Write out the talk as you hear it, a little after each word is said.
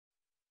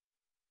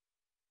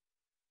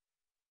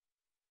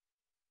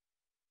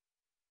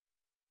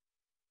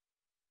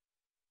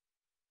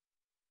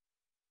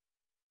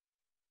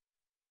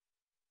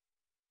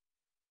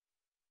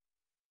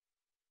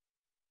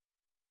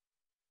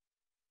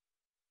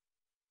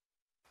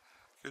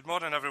Good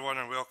morning, everyone,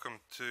 and welcome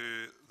to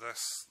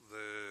this,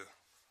 the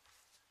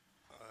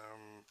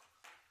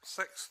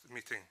sixth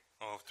meeting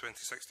of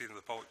 2016 of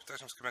the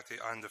Public-Petitions-Committee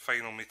and the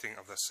final meeting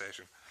of this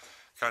session.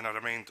 Can I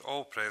remind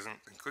all present,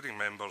 including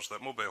members,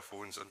 that mobile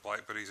phones and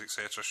Blackberries,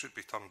 etc. should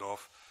be turned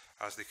off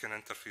as they can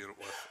interfere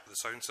with the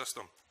sound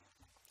system.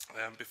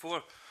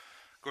 Before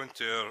going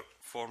to our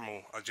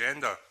formal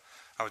agenda,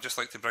 I would just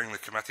like to bring the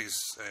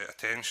committee's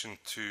attention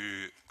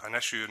to an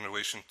issue in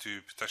relation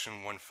to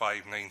Petition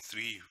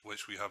 1593,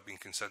 which we have been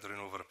considering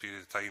over a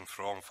period of time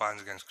from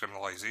Fans Against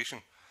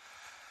Criminalisation.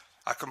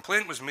 A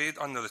complaint was made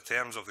under the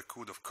terms of the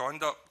Code of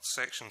Conduct.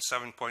 Section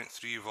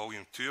 7.3,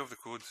 Volume 2 of the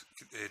Code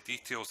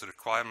details the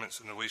requirements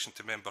in relation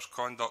to members'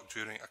 conduct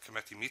during a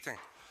committee meeting.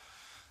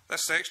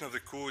 This section of the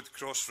Code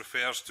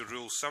cross-refers to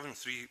Rules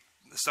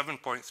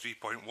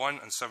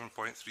 7.3.1 and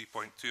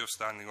 7.3.2 of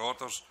Standing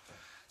Orders.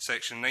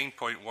 Section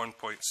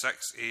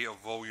 9.1.6a of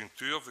Volume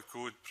 2 of the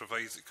Code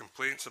provides that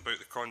complaints about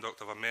the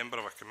conduct of a member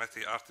of a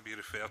committee are to be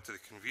referred to the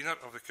convener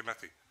of the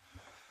committee.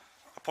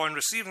 Upon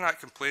receiving that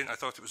complaint, I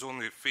thought it was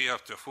only fair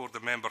to afford the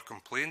member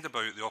complained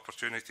about the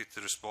opportunity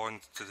to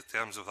respond to the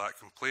terms of that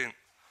complaint.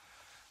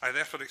 I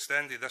therefore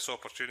extended this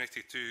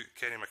opportunity to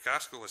Kenny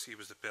McCaskill, as he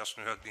was the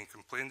person who had been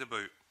complained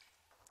about,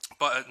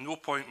 but at no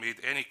point made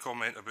any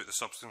comment about the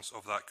substance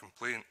of that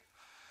complaint.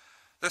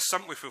 This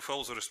simply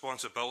fulfills the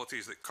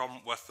responsibilities that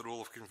come with the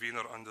role of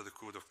convener under the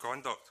Code of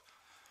Conduct,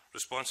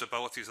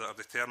 responsibilities that are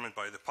determined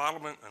by the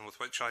Parliament and with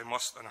which I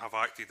must and have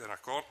acted in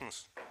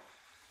accordance.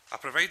 I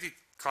provided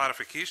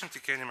clarification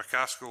to Kenny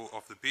McCaskill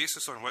of the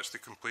basis on which the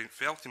complaint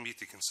fell to me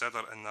to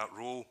consider in that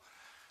role,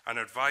 and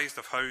advised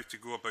of how to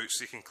go about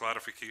seeking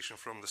clarification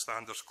from the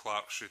Standards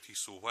Clerk should he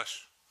so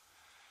wish.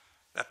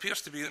 It appears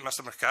to be that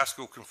Mr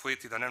McCaskill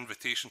conflated an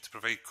invitation to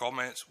provide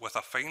comments with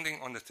a finding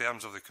on the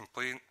terms of the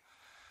complaint,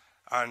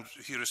 and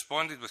he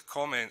responded with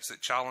comments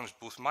that challenged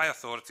both my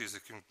authority as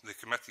the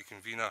committee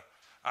convener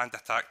and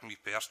attacked me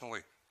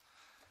personally.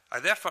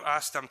 I therefore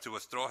asked him to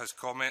withdraw his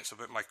comments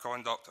about my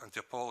conduct and to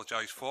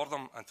apologise for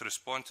them and to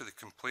respond to the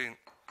complaint.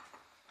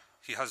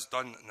 He has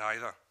done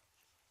neither.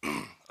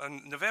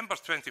 On November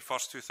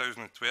 21st,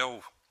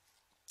 2012,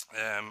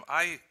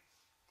 I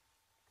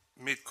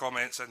made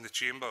comments in the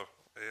chamber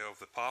of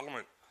the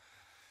Parliament,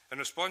 in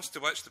response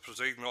to which the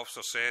presiding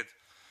officer said,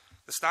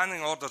 "The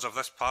standing orders of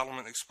this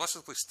Parliament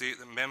explicitly state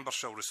that members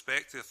shall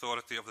respect the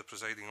authority of the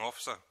presiding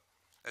officer.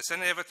 It's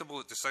inevitable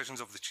that decisions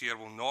of the chair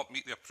will not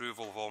meet the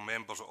approval of all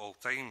members at all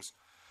times.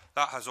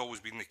 That has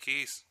always been the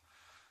case.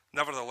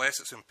 Nevertheless,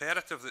 it's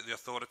imperative that the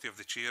authority of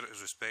the chair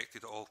is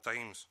respected at all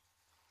times.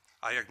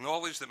 I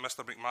acknowledge that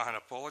Mr McMahon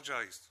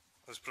apologised.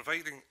 As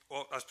presiding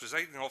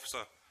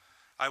officer,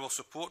 I will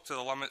support to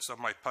the limits of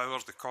my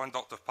powers the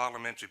conduct of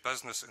parliamentary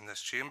business in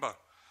this chamber.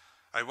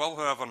 I will,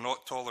 however,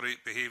 not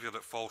tolerate behaviour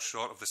that falls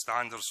short of the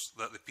standards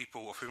that the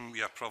people of whom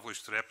we are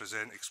privileged to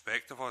represent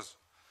expect of us."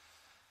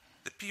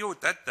 The PO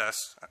did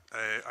this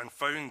and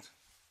found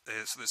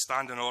that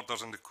standing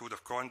orders in the Code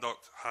of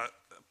Conduct,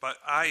 but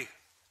I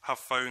have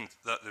found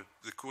that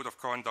the Code of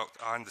Conduct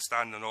and the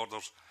standing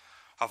orders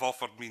have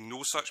offered me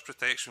no such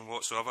protection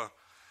whatsoever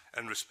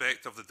in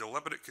respect of the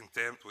deliberate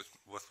contempt with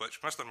which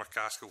Mr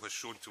McCaskill has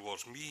shown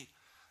towards me,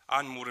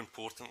 and more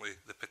importantly,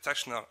 the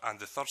petitioner and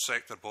the third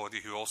sector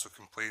body who also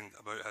complained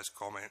about his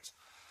comments.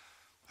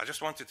 I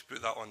just wanted to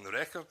put that on the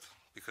record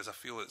because I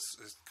feel it's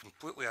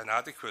completely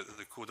inadequate that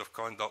the Code of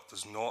Conduct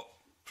does not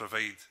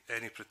provide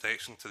any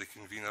protection to the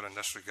convener in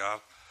this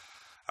regard,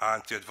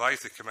 and to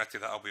advise the committee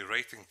that I'll be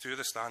writing to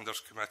the Standards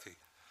Committee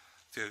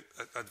to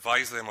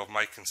advise them of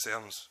my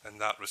concerns in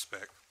that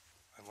respect.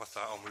 And with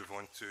that, I'll move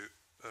on to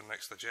our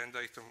next agenda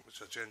item,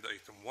 which is agenda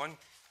item 1.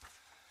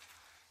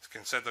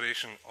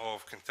 Consideration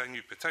of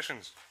continued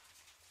petitions,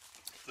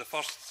 the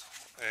first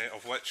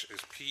of which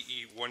is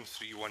PE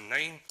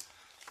 1319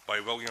 by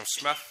William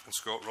Smith and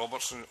Scott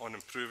Robertson on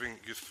improving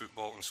youth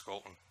football in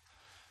Scotland.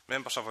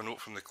 Members have a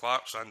note from the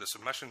clerks and the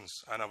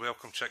submissions, and I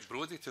welcome Chick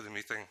Brodie to the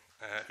meeting,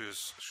 who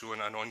has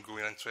shown an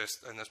ongoing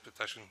interest in this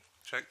petition.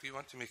 Chick, do you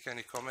want to make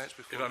any comments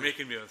before? If I may,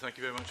 Convener, thank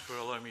you very much for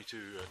allowing me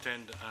to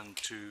attend and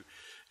to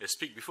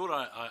speak. Before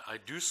I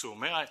do so,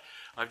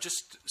 I've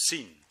just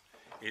seen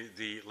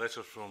the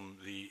letter from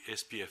the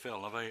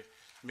SPFL. If I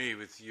may,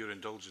 with your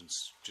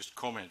indulgence, just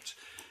comment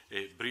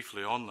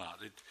briefly on that.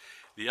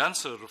 The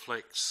answer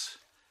reflects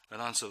an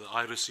answer that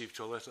I received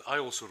to a letter I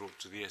also wrote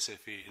to the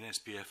SFA and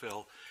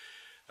SPFL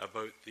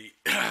about the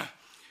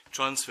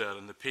transfer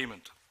and the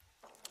payment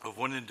of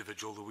one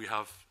individual, though we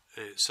have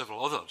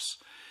several others.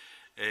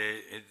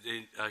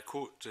 I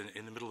quote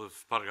in the middle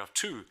of paragraph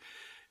 2,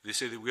 they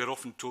say that we are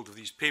often told of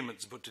these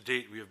payments, but to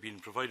date we have been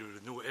provided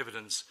with no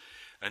evidence,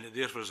 and it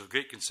therefore is of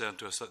great concern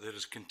to us that there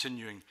is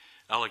continuing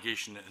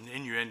allegation and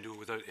innuendo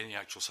without any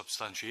actual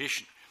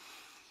substantiation.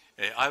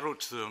 I wrote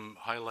to them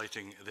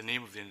highlighting the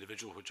name of the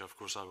individual, which of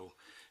course I will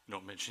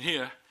not mention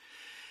here,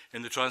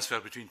 in the transfer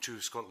between two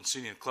Scotland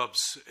senior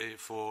clubs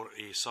for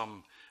a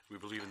sum, we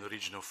believe, in the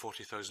region of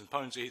 £40,000,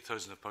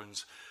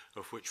 £8,000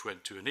 of which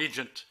went to an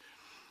agent.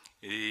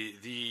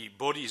 The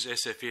bodies,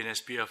 SFA and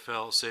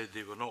SPFL, said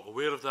they were not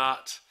aware of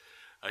that.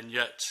 and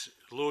yet,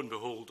 lo and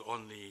behold,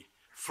 on the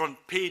front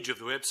page of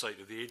the website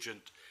of the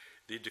agent,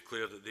 they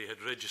declared that they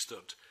had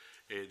registered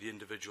the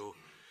individual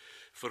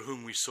for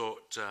whom we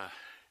sought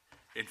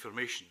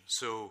information.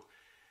 So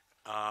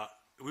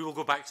we will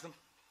go back to them,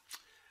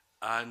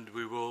 and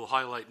we will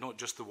highlight not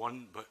just the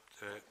one, but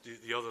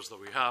the others that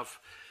we have.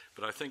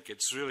 But I think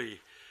it's really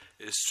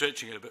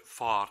stretching it a bit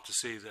far to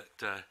say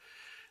that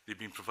they've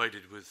been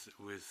provided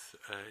with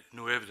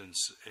no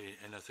evidence.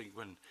 And I think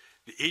when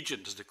the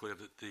agent has declared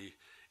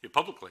that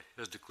publicly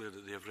has declared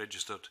that they have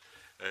registered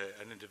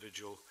an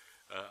individual,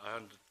 I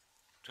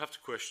have to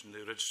question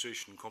the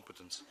registration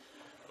competence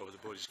of the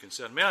bodies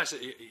concerned. May I say,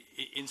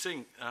 in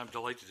saying I'm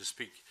delighted to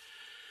speak,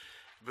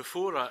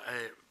 before I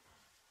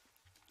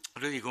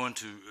really go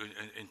into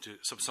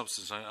some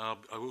substance, I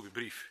will be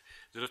brief.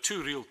 There are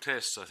two real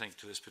tests, I think,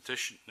 to this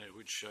petition,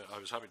 which I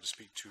was happy to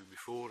speak to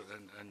before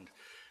and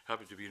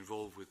happy to be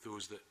involved with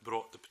those that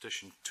brought the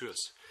petition to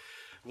us.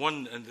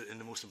 One, and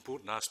the most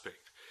important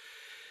aspect,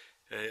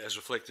 as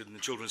reflected in the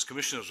Children's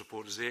Commissioner's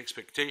report, is the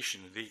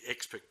expectation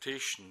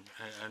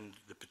and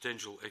the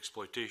potential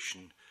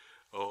exploitation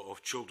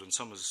of children,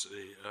 some, as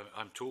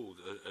I'm told,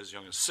 as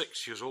young as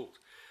 6 years old.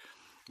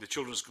 The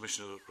Children's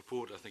Commissioner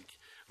report, I think,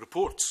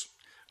 reports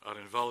are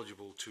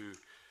invaluable to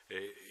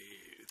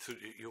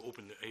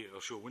open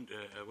or show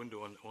a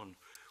window on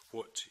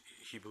what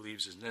he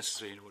believes is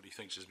necessary and what he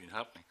thinks has been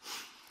happening.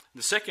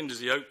 The second is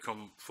the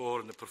outcome for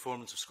and the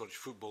performance of Scottish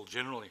football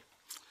generally.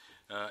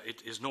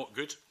 It is not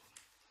good.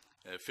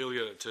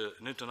 Failure at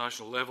an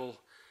international level,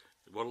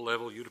 world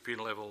level, European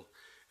level,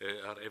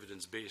 are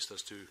evidence-based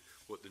as to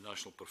what the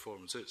national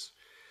performance is.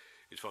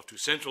 It's far too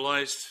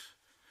centralised,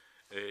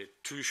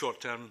 too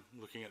short-term,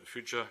 looking at the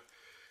future,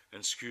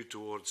 and skewed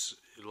towards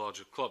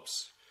larger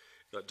clubs.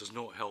 That does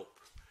not help,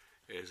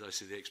 as I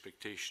say, the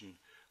expectation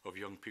of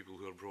young people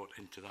who are brought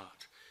into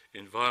that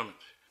environment.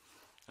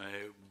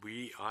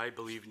 I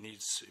believe,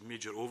 needs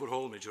major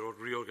overhaul, major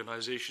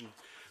reorganisation,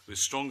 with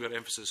stronger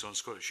emphasis on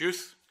Scottish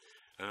youth,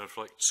 and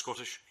reflect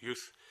Scottish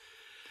youth.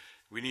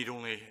 We need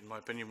only, in my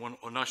opinion, one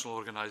national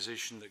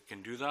organisation that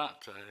can do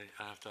that.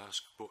 I have to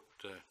ask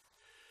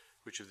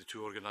which of the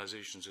two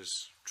organisations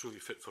is truly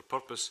fit for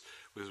purpose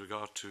with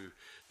regard to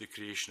the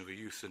creation of a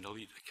youth and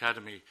elite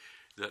academy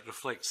that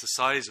reflects the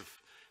size of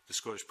the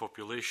Scottish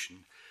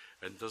population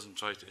and doesn't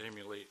try to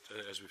emulate,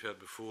 as we've heard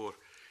before,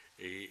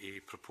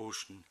 a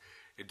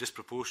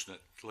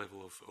disproportionate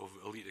level of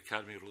elite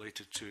academy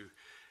related to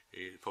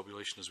the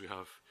population as we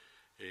have,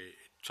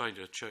 trying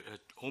to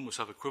almost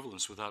have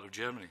equivalence with that of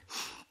Germany.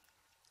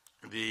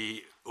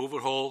 The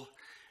overhaul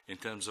in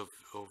terms of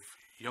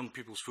young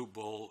people's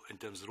football, in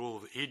terms of the role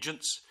of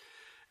agents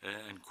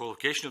and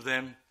qualification of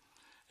them,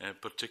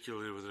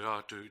 particularly with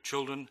regard to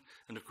children,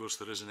 and of course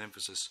there is an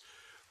emphasis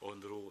on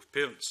the role of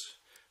parents,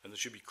 and there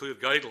should be clear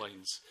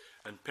guidelines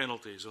and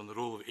penalties on the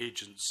role of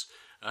agents,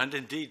 and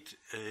indeed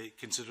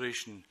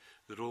consideration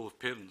the role of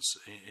parents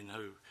in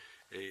how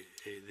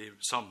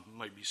some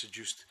might be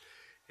seduced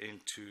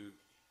into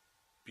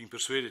being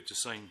persuaded to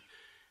sign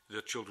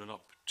their children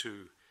up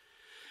to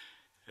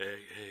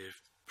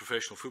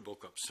professional football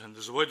clubs. And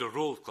there's a wider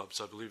role of clubs,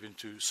 I believe,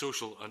 into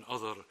social and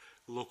other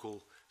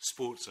local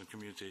sports and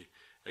community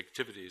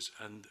activities.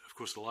 And of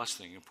course the last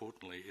thing,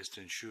 importantly, is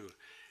to ensure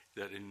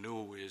that in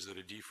no way is there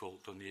a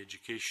default on the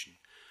education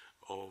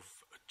of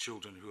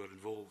children who are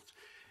involved,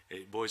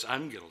 boys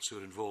and girls who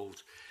are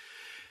involved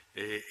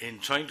in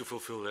trying to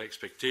fulfil the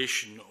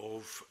expectation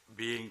of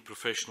being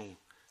professional,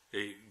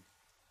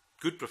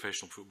 good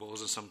professional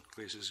footballers, in some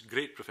cases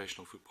great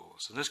professional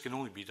footballers. And this can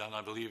only be done,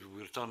 I believe, if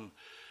we return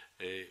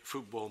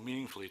football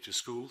meaningfully to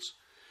schools,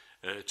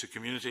 to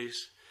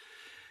communities,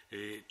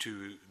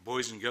 to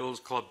boys and girls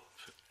club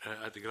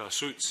at the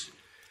grassroots,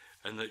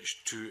 and that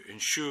to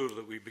ensure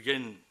that we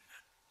begin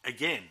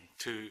again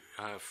to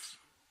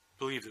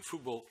believe that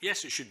football,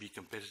 yes, it should be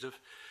competitive,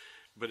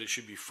 but it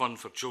should be fun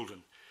for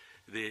children.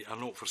 They are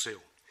not for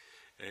sale.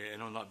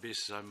 And on that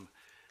basis, I'm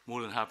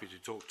more than happy to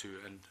talk to,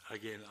 and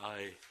again,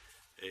 I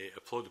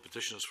applaud the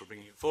petitioners for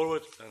bringing it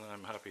forward, and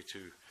I'm happy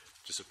to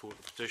support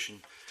the petition,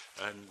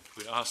 and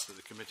we ask that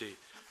the committee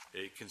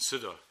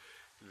consider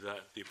that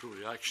the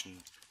appropriate action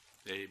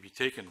be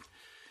taken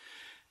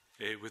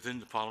within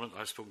the Parliament.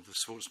 I've spoken to the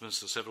Sports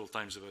Minister several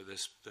times about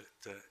this,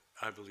 that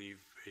I believe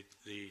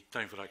the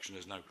time for action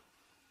is now.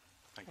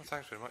 Thank you. Well,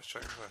 thanks very much,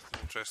 Chair, for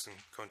an interesting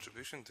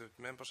contribution. Do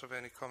members have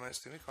any comments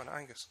to make on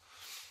Angus?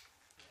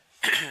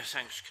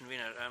 Thanks,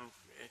 Convener.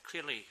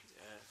 Clearly,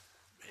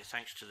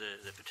 thanks to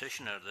the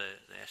petitioner,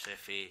 the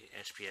SFA,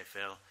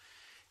 SPFL,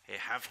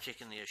 have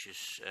taken the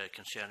issues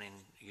concerning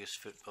youth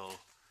football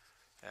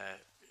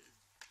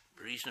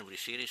reasonably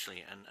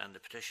seriously, and the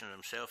petitioner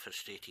himself has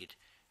stated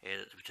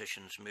that the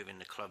petition is moving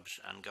the clubs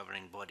and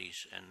governing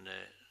bodies in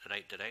the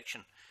right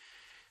direction.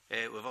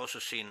 We've also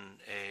seen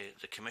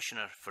the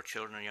Commissioner for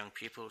Children and Young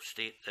People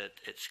state that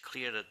it's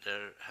clear that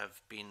there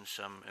have been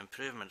some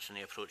improvements in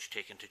the approach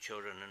taken to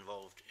children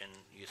involved in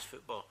youth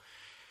football.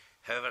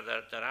 However,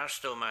 there are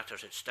still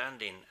matters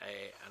outstanding,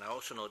 and I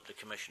also note the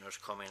Commissioner's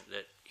comment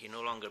that he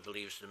no longer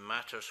believes the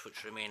matters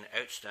which remain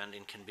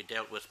outstanding can be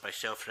dealt with by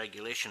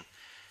self-regulation,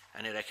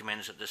 and he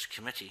recommends that this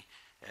committee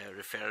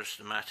refers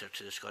the matter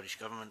to the Scottish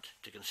Government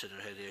to consider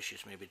how the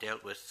issues may be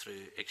dealt with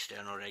through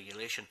external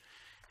regulation,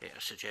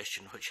 a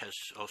suggestion which has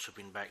also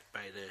been backed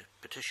by the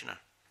petitioner.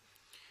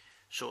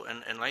 So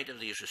in light of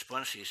these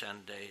responses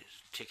and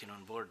taking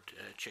on board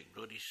Chick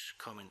Brodie's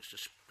comments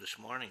this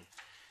morning,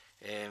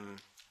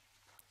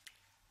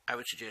 I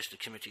would suggest the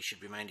committee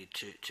should be minded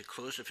to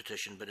close the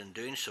petition, but in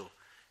doing so,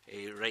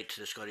 write to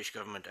the Scottish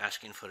Government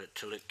asking for it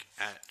to look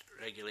at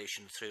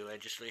regulation through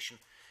legislation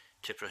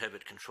to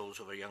prohibit controls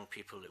over young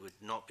people that would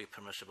not be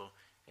permissible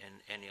in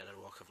any other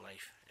walk of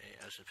life,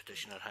 as the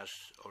petitioner has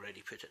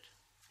already put it.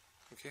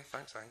 Okay,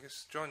 thanks,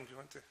 Angus. John, do you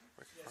want to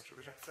make a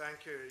contribution?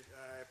 Thank you.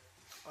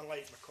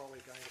 Unlike my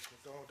colleague Angus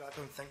MacDonald, I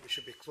don't think we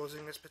should be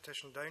closing this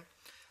petition down.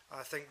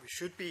 I think we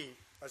should be,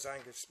 as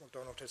Angus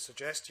MacDonald has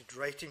suggested,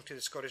 writing to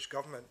the Scottish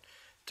Government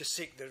to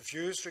seek their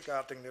views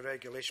regarding the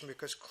regulation,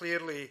 because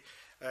clearly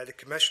the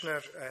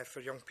Commissioner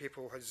for Young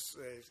People has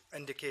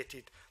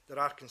indicated there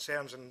are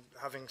concerns, and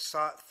having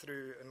sat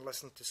through and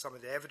listened to some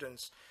of the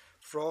evidence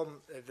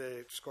from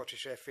the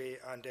Scottish FA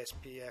and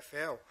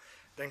SPFL,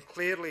 then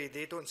clearly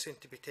they don't seem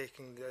to be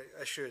taking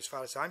the issue, as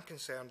far as I'm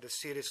concerned, as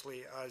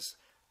seriously as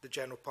the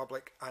general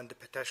public and the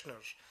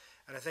petitioners.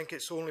 And I think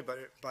it's only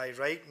by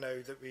right now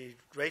that we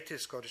write to the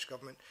Scottish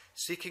Government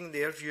seeking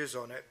their views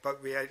on it,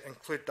 but we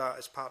include that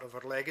as part of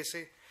our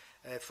legacy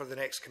for the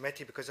next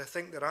committee, because I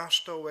think there are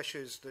still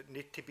issues that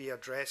need to be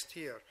addressed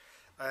here.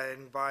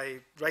 And by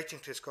writing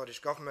to the Scottish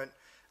Government,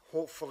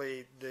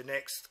 hopefully the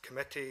next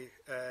committee,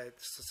 the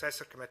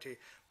successor committee,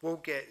 will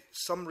get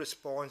some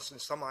response and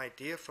some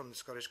idea from the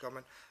Scottish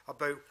Government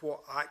about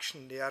what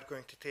action they are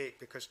going to take,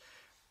 because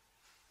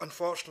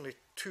unfortunately,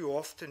 too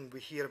often we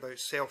hear about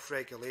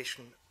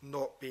self-regulation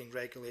not being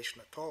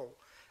regulation at all.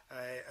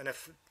 And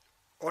if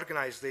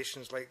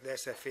organisations like the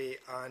SFA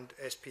and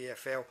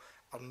SPFL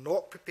are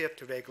not prepared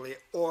to regulate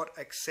or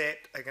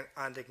accept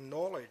and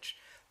acknowledge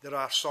there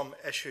are some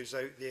issues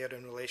out there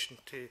in relation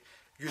to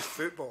youth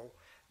football,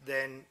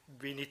 then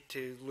we need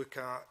to look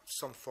at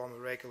some form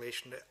of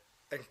regulation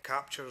that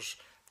captures,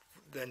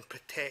 then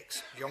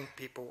protects young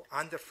people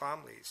and their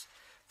families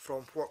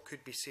from what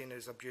could be seen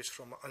as abuse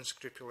from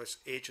unscrupulous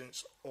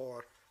agents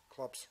or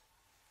clubs.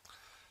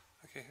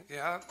 Okay,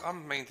 yeah,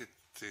 I'm minded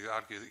to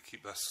argue that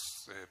keep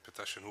this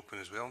petition open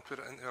as well and put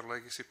it into our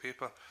legacy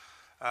paper.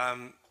 I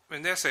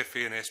mean, the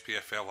SFA and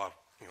SPFL are,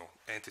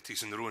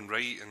 entities in their own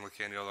right, and like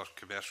any other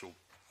commercial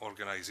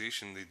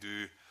organisation, they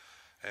do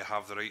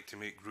have the right to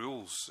make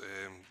rules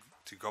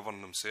to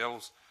govern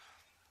themselves.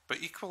 But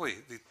equally,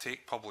 they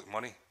take public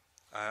money,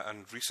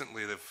 and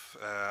recently they've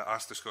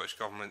asked the Scottish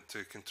Government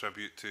to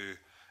contribute to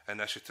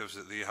initiatives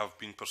that they have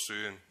been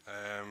pursuing,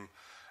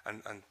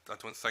 and I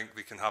don't think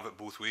they can have it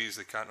both ways.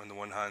 They can't, on the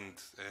one hand,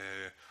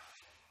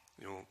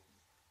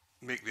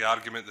 make the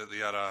argument that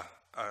they are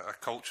a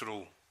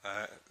cultural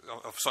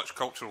of such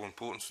cultural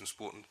importance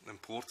and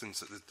importance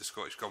that the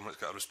Scottish Government's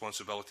got a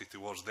responsibility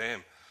towards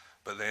them,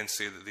 but then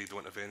say that they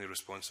don't have any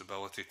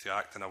responsibility to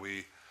act in a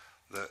way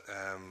that,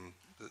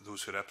 that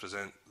those who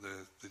represent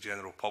the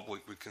general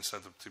public would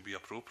consider to be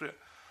appropriate.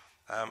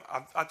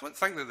 I don't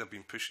think that they've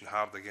been pushing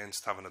hard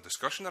against having a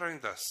discussion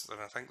around this,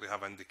 and I think they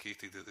have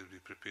indicated that they would be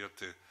prepared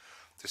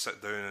to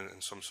sit down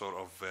in some sort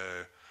of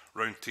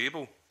round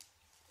table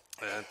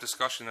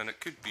discussion, and it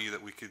could be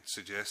that we could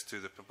suggest to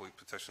the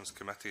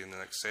Public-Petitions-Committee in the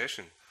next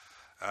session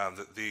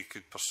that they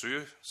could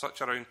pursue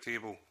such a round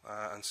table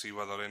and see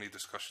whether any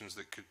discussions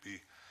that could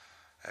be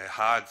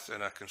had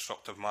in a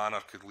constructive manner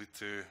could lead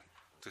to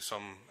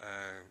some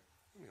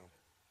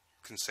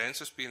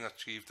consensus being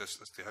achieved as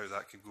to how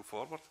that could go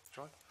forward.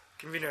 John?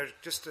 Convener,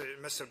 just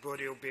Mr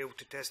Brodie will be able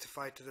to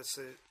testify to this.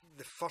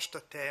 The first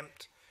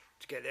attempt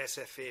to get the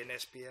SFA and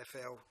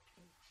SPFL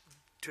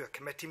to a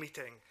committee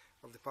meeting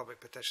of the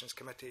Public Petitions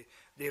Committee,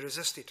 they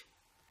resisted,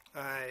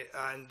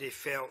 and they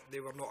felt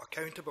they were not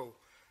accountable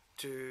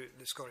to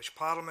the Scottish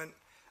Parliament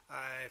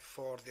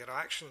for their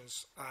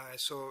actions.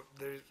 So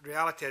the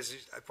reality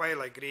is,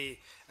 while I agree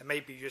it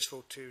might be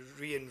useful to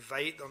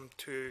re-invite them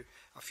to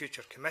a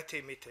future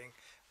committee meeting,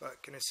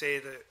 but can I say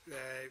that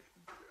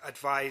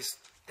advise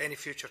any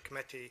future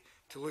committee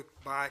to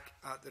look back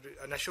at the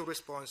initial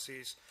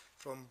responses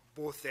from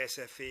both the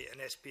SFA and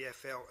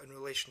SPFL in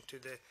relation to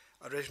the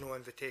original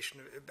invitation.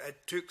 It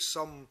took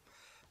some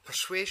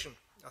persuasion,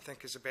 I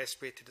think is the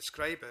best way to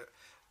describe it,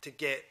 to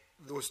get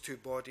those two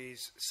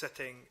bodies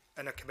sitting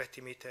in a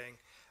committee meeting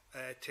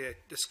to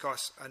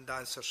discuss and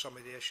answer some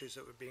of the issues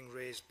that were being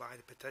raised by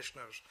the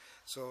petitioners.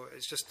 So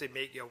it's just to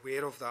make you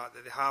aware of that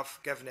they have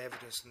given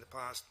evidence in the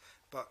past,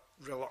 but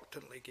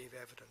reluctantly gave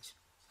evidence.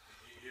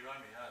 You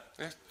remind me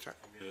Yeah, sure.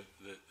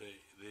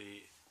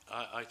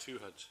 I too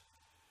had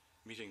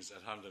meetings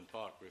at Hampden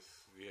Park with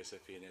the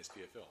SFA and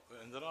SPFL,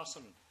 and there are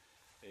some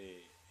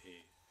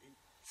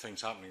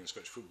things happening in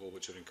Scottish football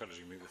which are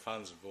encouraging. Maybe the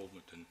fans'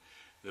 involvement in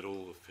the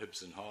role of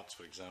Hibs and Hearts,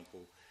 for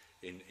example,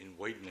 in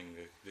widening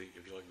the,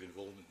 if you like, the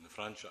involvement in the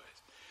franchise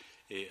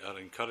are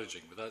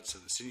encouraging, but that's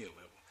at the senior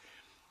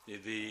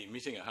level. The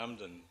meeting at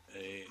Hampden,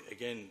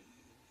 again,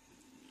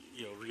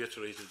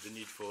 reiterated the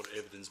need for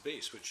evidence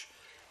base, which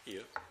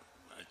here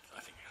I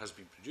think has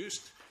been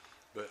produced,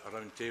 but a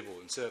round table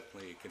and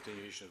certainly a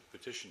continuation of the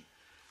petition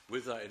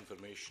with that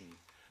information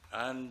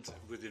and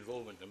with the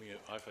involvement. I mean,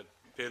 I've had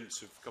parents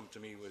who've come to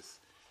me with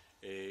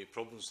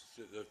problems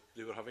that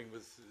they were having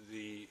with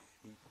the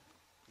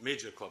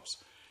major clubs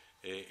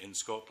in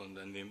Scotland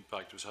and the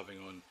impact it was having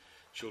on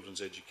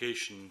children's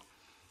education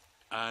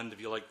and,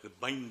 if you like, the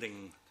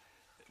binding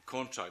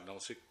contract, and I'll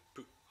say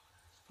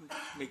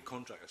make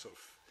contract a sort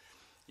of,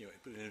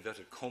 put in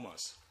inverted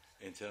commas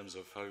in terms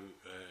of how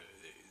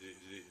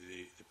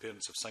the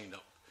parents have signed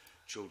up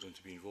children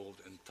to be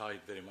involved and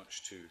tied very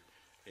much to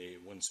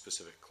one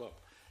specific club,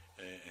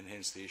 and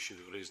hence the issue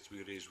that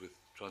we raised with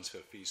transfer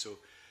fees. So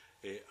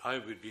I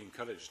would be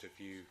encouraged if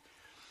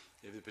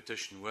the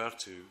petition were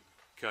to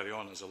carry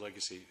on as a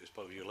legacy, as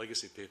part of your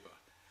legacy paper,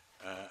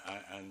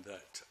 and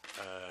that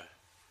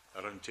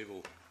a round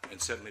table,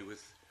 and certainly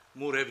with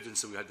more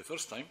evidence than we had the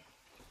first time,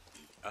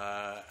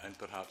 and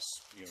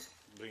perhaps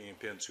bringing in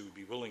parents who would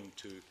be willing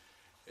to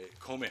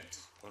comment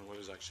on what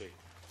has actually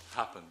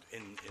happened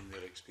in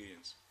their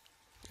experience.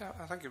 Yeah,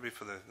 I think it would be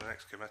for the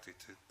next committee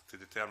to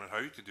determine how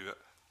to do it,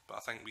 but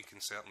I think we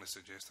can certainly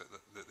suggest that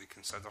they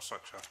consider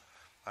such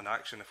an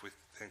action if we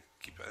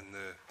keep it in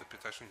the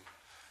petition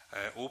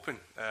open.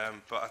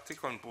 But I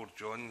take on board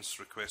John's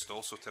request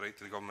also to write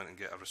to the government and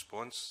get a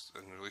response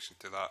in relation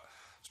to that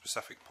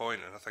specific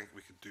point, and I think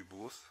we could do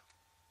both.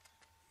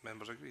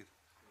 Members agreed?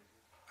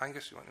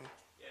 Angus, you want to?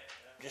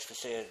 Just to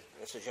say,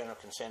 it's a general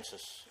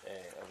consensus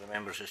of the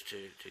members is to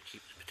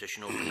keep the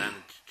petition open and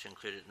to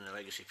include it in the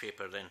legacy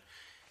paper, then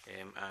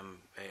I'm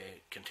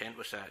content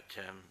with that,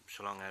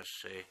 so long as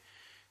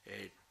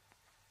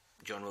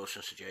John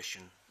Wilson's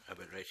suggestion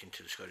about writing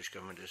to the Scottish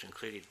Government is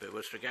included. But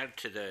with regard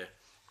to the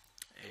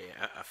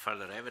a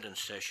further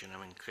evidence session, I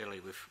mean,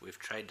 clearly we've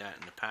tried that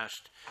in the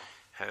past.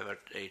 However,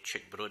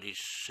 Chick Brodie's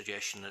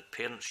suggestion that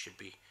parents should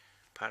be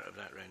part of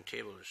that round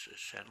table is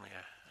certainly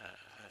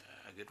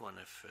a good one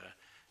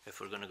if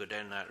we're going to go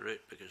down that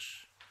route, because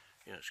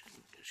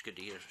it's good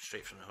to hear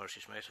straight from the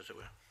horse's mouth, as it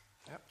were.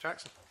 Yep,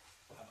 Jackson.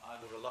 I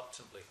will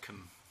reluctantly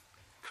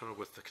concur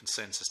with the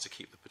consensus to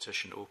keep the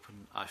petition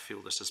open. I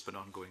feel this has been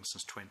ongoing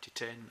since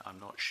 2010. I'm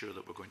not sure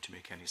that we're going to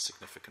make any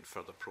significant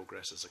further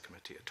progress as a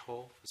committee at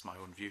all, is my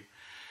own view.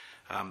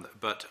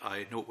 But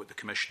I note what the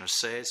Commissioner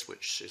says,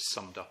 which is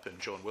summed up in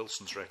John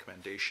Wilson's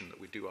recommendation, that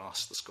we do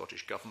ask the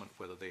Scottish Government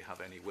whether they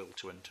have any will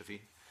to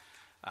intervene.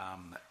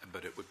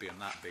 But it would be on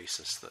that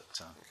basis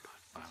that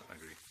I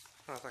agree.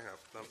 I think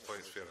that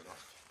point is fair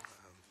enough.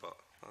 But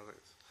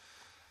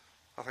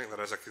I think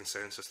there is a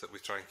consensus that we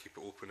try and keep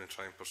it open and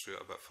try and pursue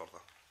it a bit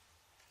further.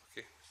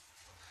 Okay.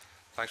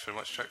 Thanks very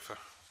much, Chick, for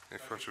your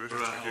contribution.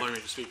 Allow me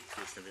to speak,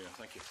 please, Convener.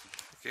 Thank you.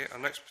 Okay, our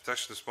next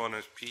petition this morning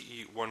is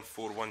PE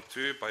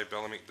 1412 by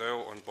Bill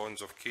McDowell on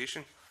bonds of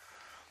cation.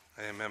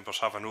 Members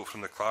have a note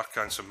from the clerk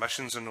and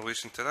submissions in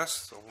relation to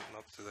this. I'll open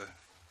up to the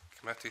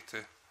committee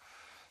to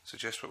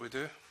suggest what we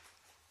do,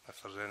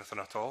 if there's anything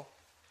at all.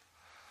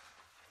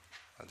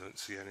 I don't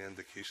see any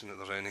indication that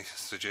there's any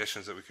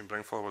suggestions that we can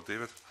bring forward.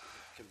 David?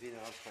 Convener,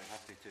 I'm quite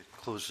happy to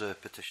close the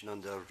petition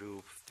under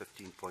Rule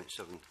 15.7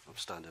 of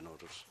Standing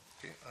Orders.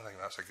 Okay, I think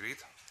that's agreed.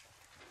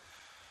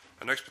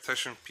 The next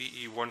petition,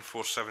 PE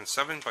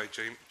 1477 by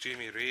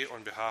Jamie Rae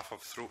on behalf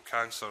of Throat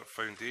Cancer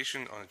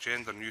Foundation on a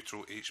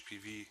gender-neutral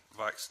HPV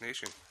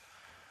vaccination.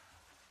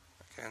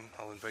 Again,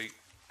 I'll invite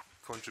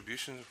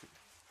contributions.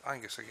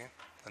 Angus again,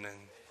 and then...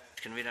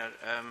 Convener,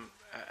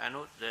 I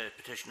note the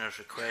petitioner's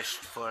request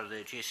for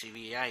the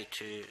JCVI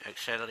to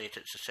accelerate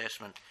its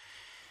assessment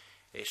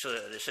so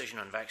that the decision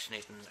on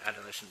vaccinating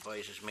adolescent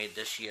boys is made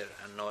this year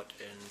and not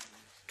in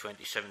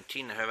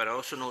 2017. However, I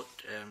also note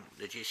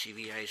the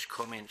JCVI's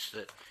comments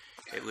that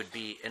it would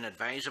be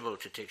inadvisable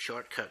to take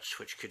shortcuts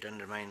which could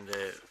undermine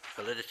the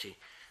validity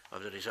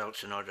of the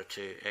results in order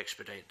to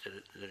expedite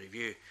the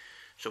review.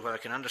 So while I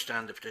can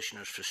understand the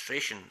petitioner's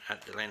frustration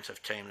at the length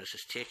of time this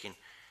is taking,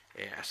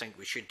 I think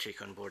we should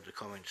take on board the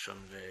comments from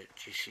the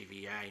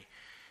JCVI.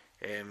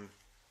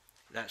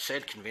 That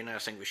said, Convener, I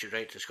think we should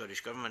write to the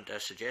Scottish Government,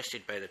 as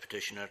suggested by the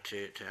petitioner,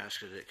 to ask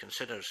that it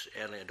considers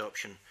early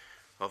adoption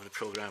of the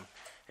programme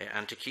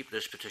and to keep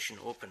this petition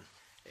open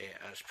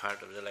as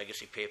part of the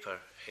legacy paper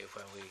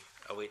while we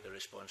await the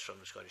response from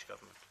the Scottish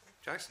Government.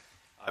 Jackson?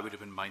 I would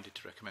have been minded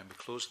to recommend we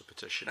close the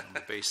petition on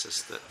the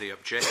basis that the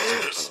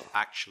objectives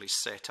actually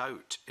set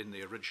out in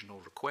the original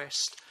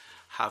request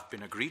have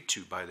been agreed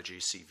to by the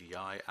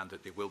JCVI and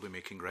that they will be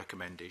making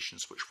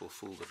recommendations which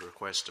fulfil the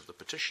request of the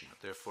petitioner.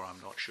 Therefore,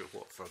 I'm not sure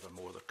what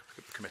furthermore the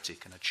committee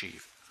can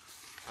achieve.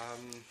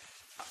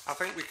 I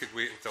think we could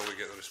wait until we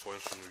get the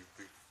response from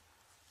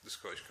the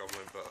Scottish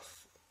Government, but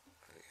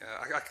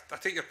I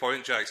take your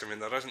point, Jax. I mean,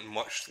 there isn't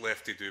much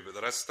left to do, but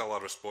there is still a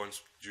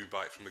response due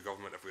back from the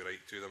Government if we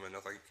write to them, and I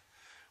think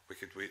we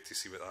could wait to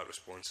see what that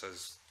response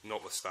is,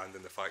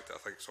 notwithstanding the fact that I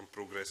think some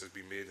progress has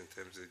been made in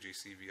terms of the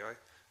JCVI.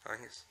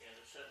 Thanks. Yeah,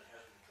 there certainly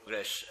has been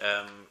progress,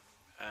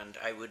 and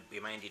I would be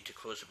minded to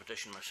close the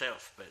petition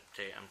myself, but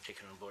I'm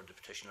taking on board the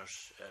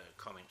petitioner's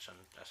comments, and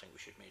I think we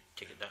should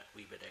take it that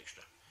wee bit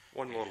extra.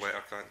 One more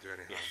letter can't do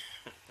any harm.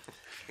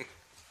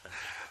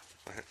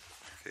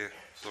 Okay,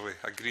 so we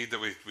agreed that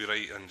we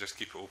write and just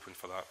keep it open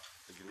for that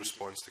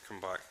response to come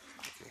back.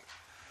 Okay.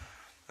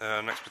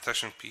 Next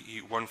petition,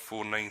 PE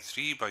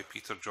 1493 by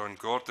Peter John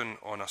Gordon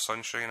on a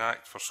Sunshine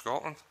Act for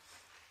Scotland.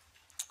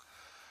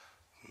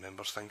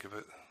 Members think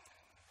about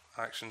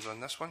actions on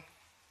this one.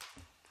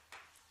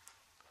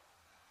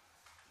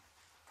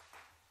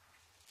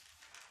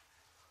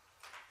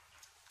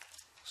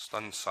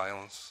 Stunned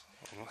silence.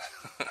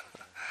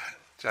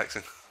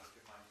 Jackson.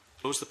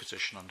 Close the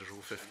petition under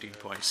Rule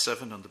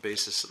 15.7 on the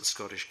basis that the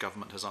Scottish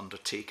Government has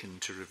undertaken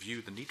to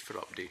review the need for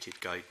updated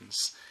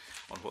guidance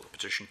on what the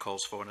petition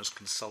calls for and is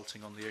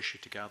consulting on the issue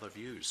to gather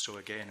views. So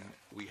again,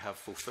 we have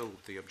fulfilled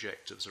the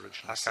objectives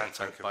originally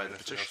set out by the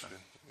petitioner.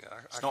 Yeah,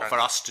 it's not for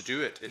us to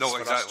do it, it's for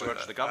us to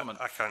urge the Government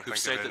I can't who've think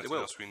said of that they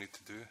will. else we need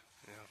to do.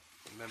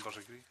 Yeah. Members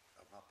agree?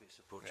 I'm happy to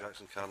support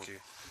Jackson Cameron. Thank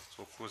you. So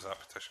we'll close that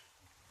petition.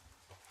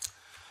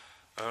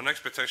 Our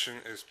next petition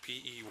is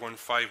PE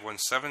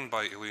 1517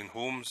 by Elaine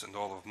Holmes and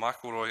Olive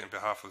McIlroy on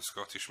behalf of the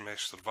Scottish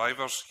Mesh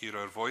Survivors. Hear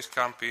Our Voice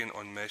campaign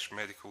on mesh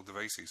medical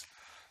devices.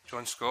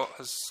 John Scott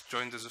has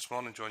joined us this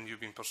morning. John,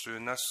 you've been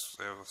pursuing this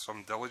with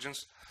some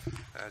diligence.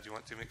 Do you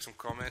want to make some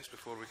comments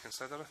before we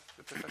consider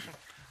the petition?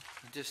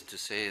 Just to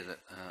say that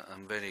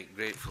I'm very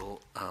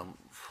grateful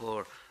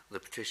for the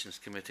Petitions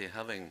Committee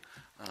having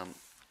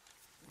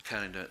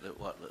carried out the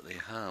work that they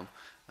have.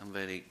 I'm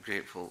very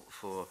grateful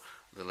for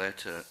the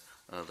letter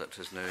that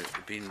has now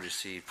been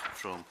received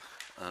from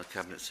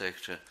Cabinet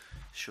Secretary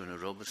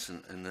Shona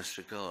Robertson in this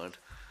regard.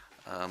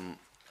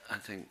 I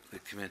think the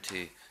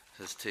committee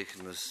has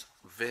taken this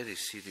very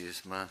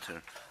serious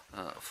matter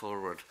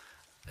forward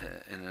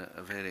in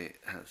a very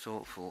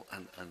thoughtful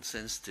and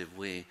sensitive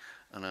way,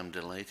 and I'm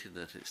delighted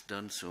that it's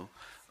done so.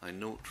 I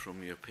note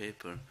from your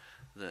paper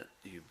that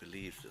you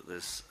believe that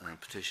this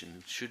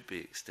petition should be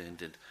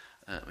extended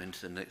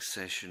into the next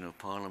session of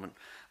Parliament.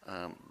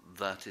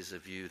 That is a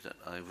view that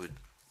I would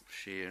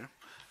share,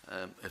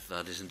 if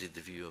that is indeed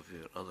the view of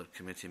your other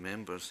committee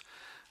members.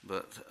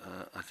 But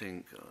I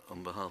think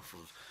on behalf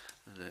of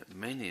the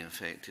many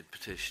affected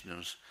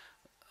petitioners,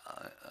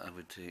 I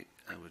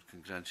would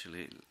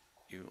congratulate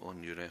you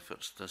on your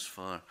efforts thus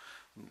far,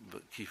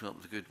 but keep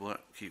up the good work,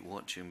 keep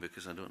watching,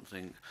 because I don't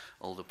think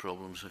all the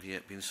problems have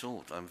yet been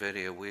solved. I'm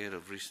very aware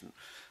of recent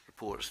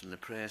reports in the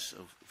press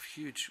of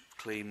huge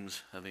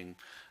claims having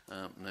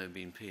now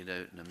been paid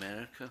out in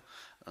America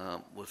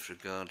with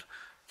regard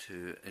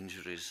to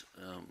injuries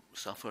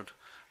suffered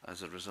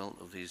as a result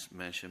of these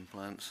mesh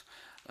implants.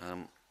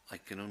 I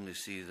can only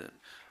see that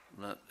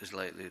that is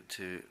likely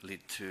to lead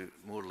to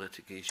more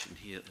litigation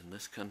here in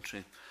this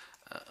country,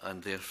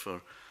 and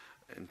therefore,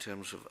 in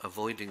terms of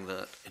avoiding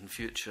that in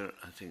future,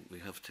 I think we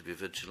have to be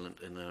vigilant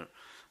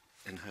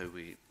in how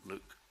we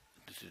look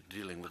to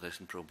dealing with this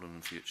problem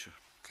in future.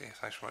 Okay,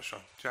 thanks very much,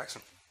 John.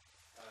 Jackson.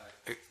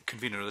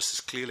 Convener, this is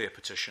clearly a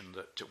petition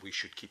that we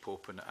should keep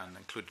open and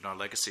include in our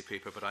legacy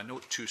paper, but I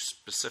note two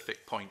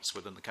specific points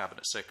within the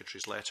Cabinet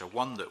Secretary's letter.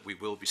 One, that we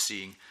will be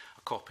seeing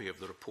a copy of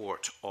the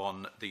report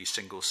on the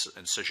single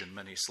incision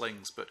mini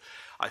slings, but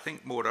I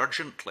think more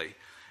urgently,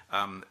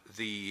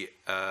 the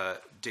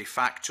de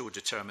facto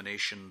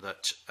determination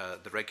that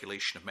the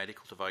regulation of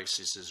medical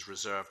devices is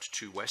reserved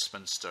to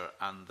Westminster,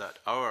 and that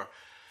our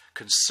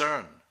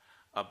concern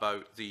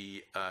about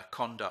the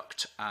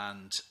conduct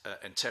and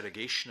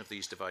interrogation of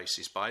these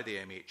devices by the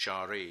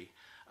MHRA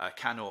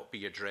cannot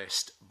be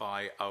addressed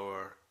by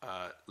our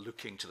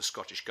looking to the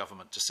Scottish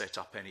Government to set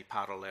up any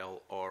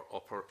parallel or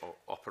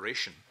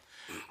operation.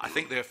 I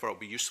think, therefore, it will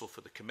be useful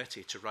for the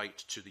committee to write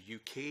to the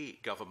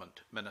UK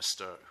Government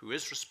Minister, who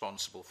is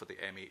responsible for the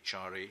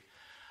MHRA,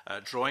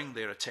 drawing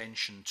their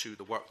attention to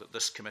the work that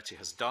this committee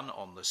has done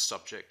on this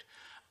subject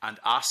and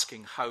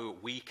asking how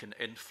we can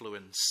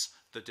influence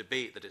the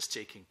debate that is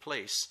taking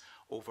place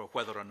over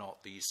whether or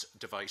not these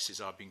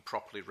devices are being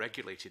properly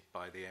regulated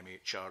by the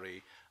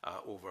MHRA,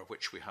 over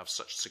which we have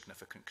such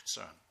significant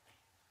concern.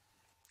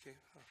 Okay,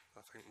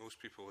 I think most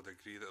people would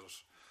agree that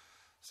there's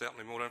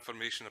certainly more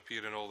information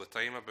appearing all the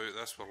time about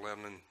this. We're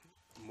learning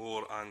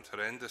more and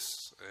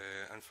horrendous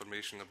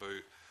information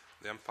about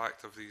the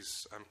impact of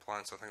these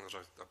implants. I think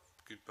there's a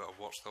good bit of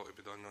work still to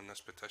be done on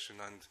this petition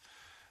and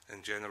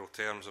in general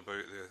terms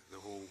about the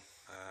whole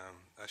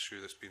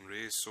issue that's been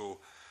raised. So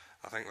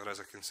I think there is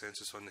a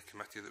consensus on the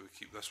committee that we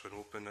keep this one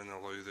open and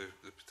allow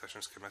the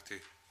Petitions Committee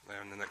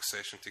in the next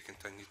session to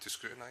continue to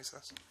scrutinise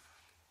this.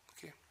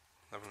 Okay,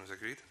 everyone's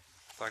agreed.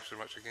 Thanks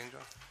very much again,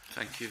 John.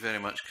 Thank you very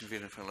much,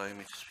 Convener, for allowing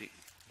me to speak.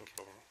 No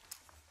problem.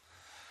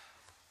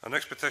 Our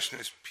next petition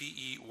is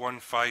PE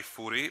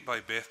 1548 by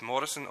Beth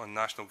Morrison on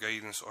national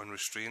guidance on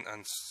restraint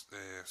and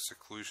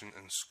seclusion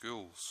in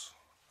schools.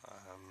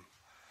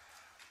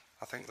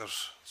 I think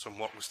there's some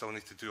work we still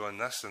need to do on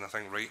this, and I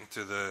think writing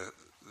to the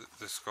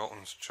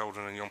Scotland's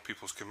Children and Young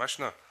People's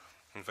Commissioner,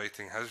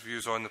 inviting his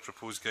views on the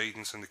proposed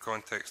guidance in the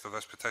context of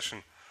this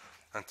petition,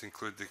 and to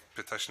include the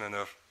petition in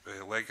our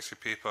legacy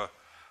paper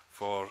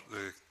for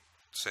the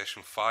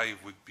session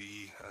 5 would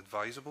be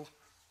advisable.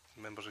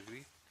 Members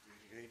agree?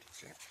 Agreed.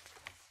 Okay.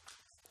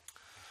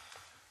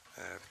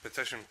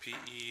 Petition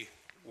PE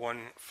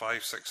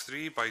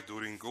 1563 by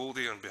Doreen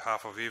Goldie on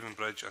behalf of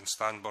Avonbridge and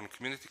Standburn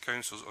Community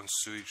Councils on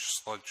sewage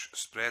sludge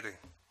spreading.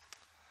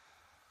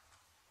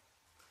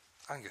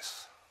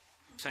 Angus.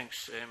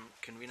 Thanks,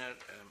 Convener.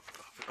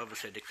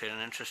 Obviously, I declare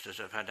an interest as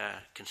I've had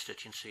a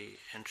constituency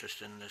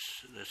interest in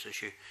this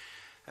issue.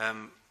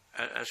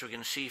 As we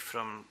can see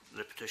from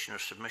the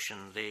petitioner's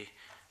submission, they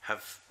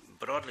have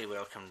broadly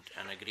welcomed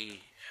and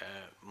agree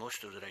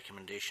most of the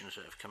recommendations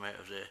that have come out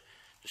of the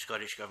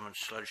Scottish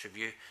Government's sludge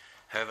review.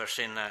 However,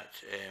 saying that,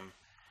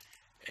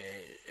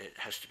 it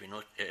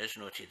is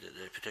noted that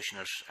the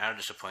petitioners are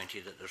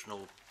disappointed that there's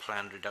no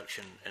planned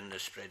reduction in the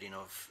spreading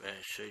of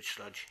sewage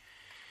sludge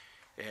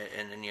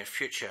in the near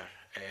future.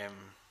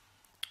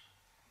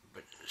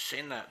 But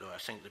saying that, though, I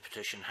think the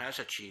petition has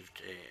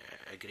achieved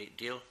a great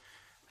deal.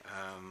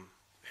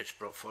 It's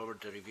brought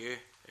forward the review.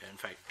 In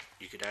fact,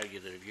 you could argue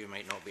the review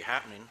might not be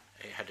happening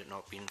had it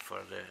not been for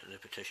the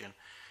petition.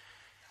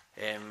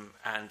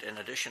 And in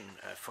addition,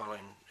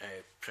 following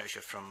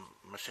pressure from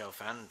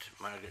myself and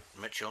Margaret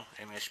Mitchell,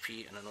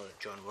 MSP, and I know that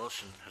John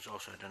Wilson has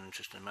also had an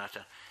interest in the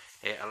matter,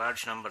 a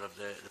large number of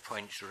the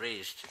points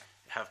raised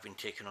have been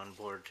taken on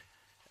board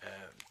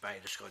by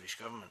the Scottish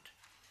Government.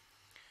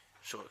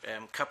 So,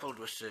 coupled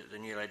with the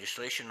new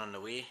legislation on the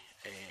way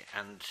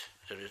and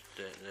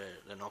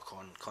the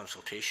knock-on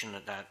consultation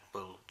that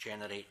will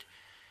generate,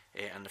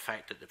 and the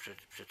fact that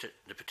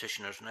the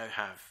petitioners now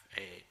have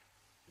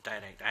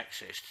direct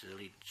access to the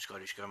lead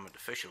Scottish Government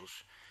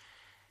officials,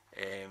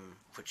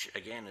 which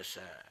again is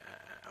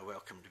a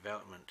welcome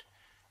development.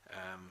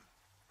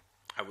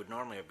 I would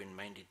normally have been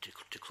minded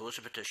to close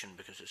the petition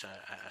because it's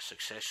a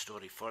success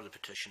story for the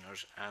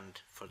petitioners and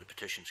for the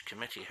Petitions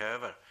Committee.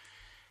 However,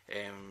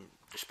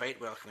 despite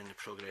welcoming the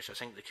progress, I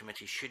think the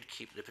committee should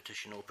keep the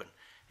petition open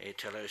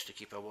to allow us to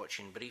keep a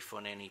watching brief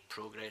on any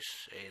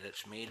progress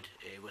that's made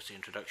with the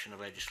introduction of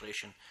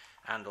legislation,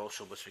 and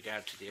also with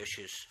regard to the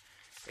issues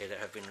that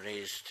have been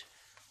raised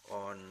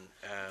on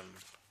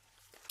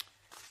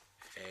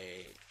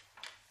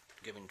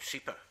giving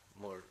SEPA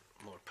more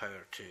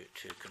power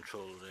to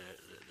control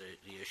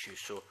the issue.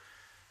 So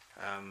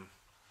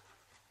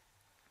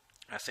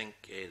I think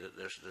that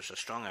there's a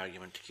strong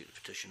argument to keep the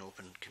petition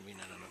open,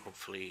 Convener, and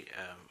hopefully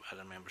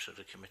other members of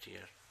the committee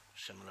are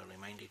similarly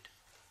minded.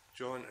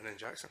 John and then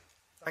Jackson.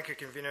 Thank you,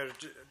 Convener.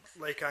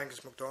 Like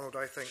Angus MacDonald,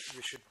 I think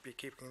we should be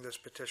keeping this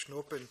petition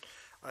open.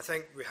 I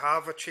think we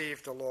have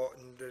achieved a lot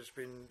and there's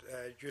been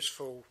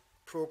useful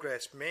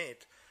progress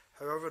made.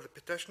 However, the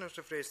petitioners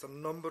have raised a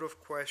number of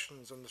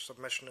questions on the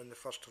submission on the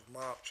 1st of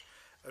March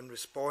in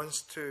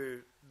response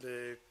to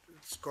the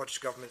Scottish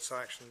Government's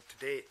action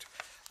to date.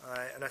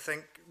 And I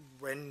think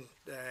when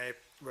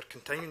we're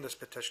continuing this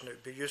petition, it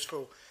would be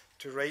useful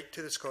to write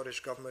to the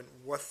Scottish Government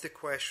with the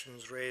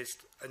questions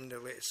raised in the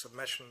latest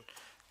submission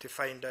to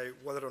find out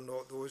whether or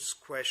not those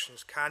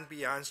questions can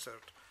be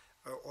answered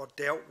or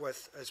dealt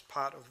with as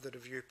part of the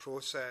review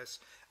process,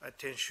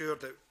 to ensure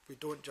that we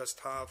don't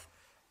just have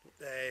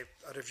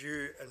a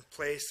review in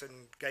place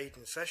and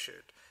guidance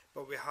issued,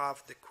 but we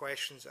have the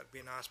questions that are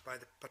being asked,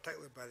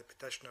 particularly by the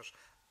petitioners,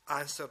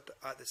 answered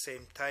at the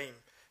same time.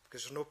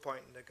 Because there's no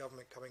point in the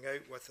government coming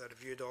out with a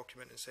review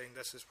document and saying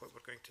this is what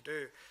we're going to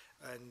do,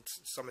 and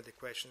some of the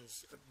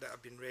questions that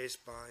have been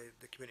raised by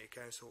the Community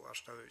Council are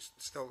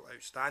still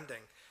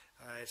outstanding.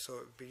 So it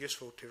would be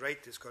useful to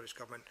write to the Scottish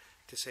Government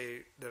to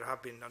say there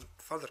have been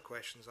further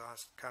questions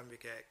asked, can we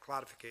get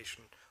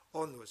clarification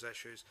on those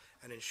issues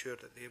and ensure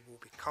that they will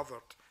be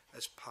covered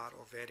as part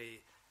of any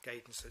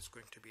guidance that's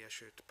going to be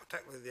issued,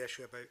 particularly the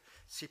issue about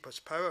SEPA's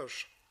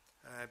powers,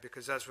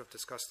 because as we've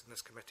discussed in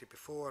this committee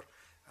before,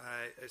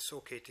 it's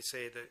okay to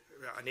say that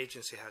an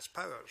agency has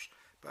powers,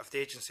 but if the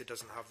agency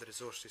doesn't have the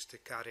resources to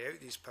carry out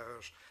these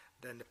powers,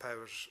 then the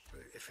powers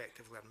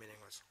effectively are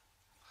meaningless.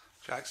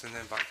 Jackson,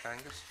 then back to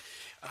Angus.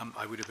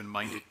 I would have been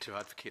minded to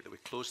advocate that we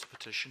close the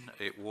petition.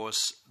 It was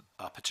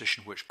a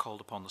petition which called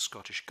upon the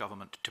Scottish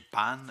Government to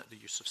ban the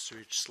use of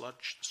sewage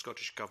sludge. The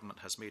Scottish Government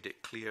has made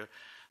it clear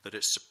that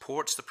it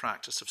supports the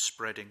practice of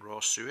spreading raw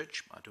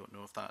sewage. I don't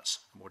know if that's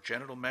a more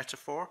general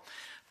metaphor,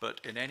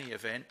 but in any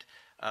event,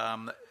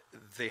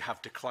 they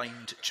have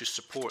declined to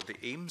support the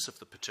aims of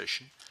the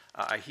petition.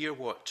 I hear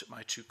what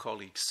my two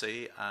colleagues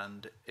say,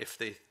 and if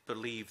they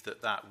believe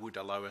that that would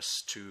allow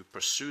us to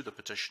pursue the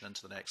petition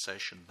into the next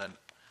session, then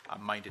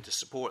I'm minded to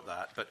support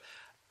that. But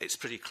it's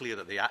pretty clear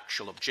that the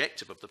actual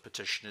objective of the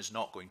petition is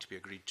not going to be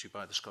agreed to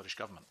by the Scottish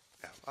Government.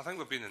 Yeah, I think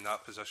we've been in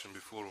that position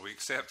before. We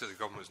accept that the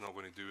government is not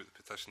going to do what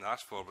the petition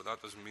asked for, but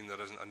that doesn't mean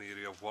there isn't an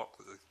area of work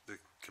that the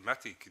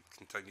committee could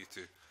continue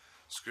to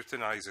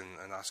scrutinise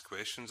and ask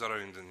questions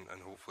around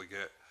and hopefully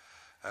get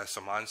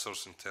some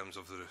answers in terms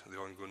of the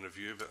ongoing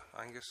review. But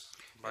Angus?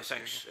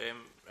 Thanks.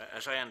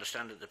 As I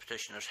understand it, the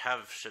petitioners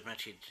have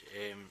submitted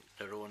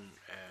their own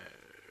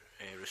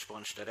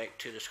response direct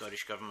to the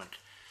Scottish Government.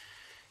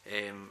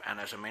 And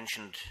as I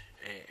mentioned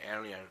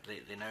earlier,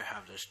 they now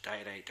have this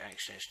direct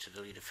access to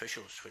the lead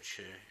officials, which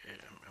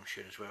I'm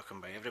sure is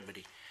welcome by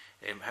everybody.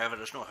 However,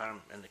 there's no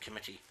harm in the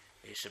committee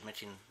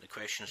submitting the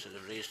questions that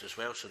they've raised as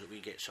well, so that we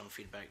get some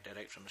feedback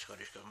direct from the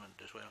Scottish Government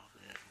as well.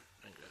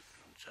 I think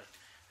that's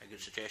a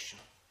good suggestion.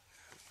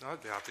 No,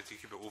 I'd be happy to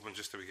keep it open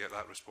just till we get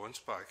that response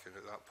back, and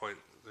at that point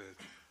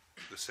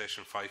the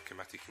Session 5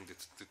 committee can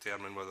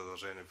determine whether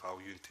there's any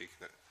value in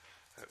taking it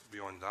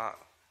beyond that.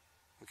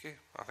 Okay,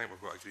 I think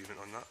we've got agreement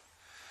on that.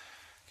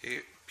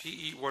 Okay,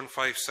 PE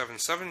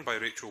 1577 by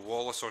Rachael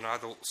Wallace on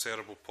adult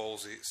cerebral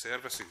palsy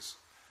services.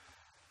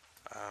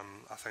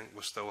 I think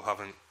we still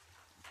haven't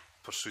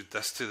pursued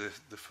this to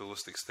the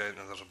fullest extent,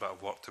 and there's a bit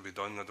of work to be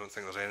done. I don't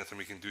think there's anything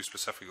we can do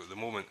specifically at the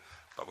moment,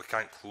 but we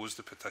can't close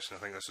the petition. I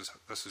think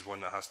this is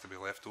one that has to be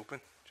left open.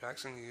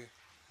 Jackson, you?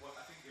 Well,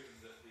 I think given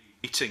that the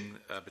meeting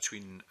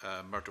between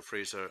Murdo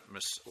Fraser,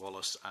 Ms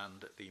Wallace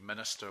and the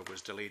Minister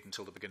was delayed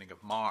until the beginning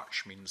of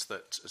March means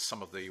that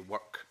some of the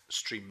work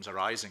streams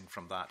arising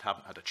from that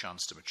haven't had a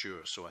chance to mature.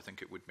 So I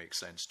think it would make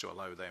sense to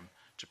allow them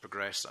to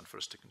progress and for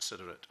us to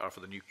consider it, or for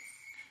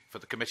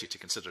the committee to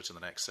consider it in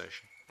the next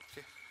session.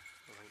 Okay,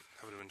 I think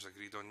everyone's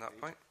agreed on that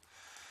point.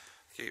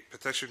 Okay,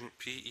 petition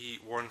PE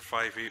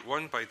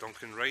 1581 by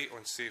Duncan Wright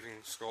on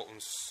saving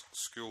Scotland's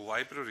school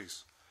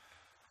libraries.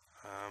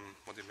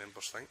 What do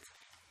members think?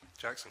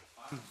 Jackson?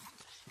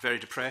 Very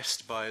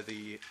depressed by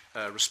the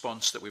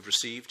response that we've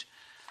received.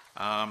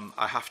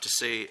 I have to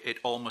say it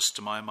almost,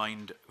 to my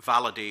mind,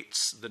 validates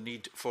the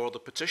need for the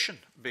petition,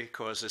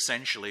 because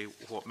essentially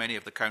what many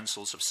of the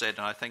councils have said,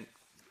 and I think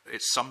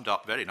it's summed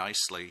up very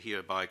nicely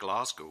here by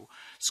Glasgow,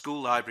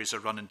 school libraries are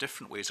run in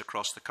different ways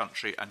across the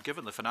country, and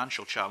given the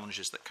financial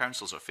challenges that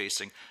councils are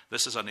facing,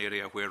 this is an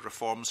area where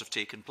reforms have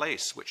taken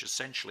place, which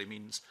essentially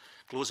means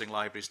closing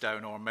libraries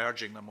down or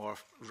merging them or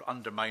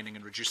undermining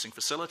and reducing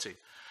facility.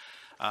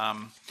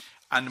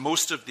 And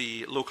most of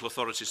the local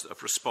authorities that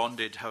have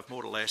responded have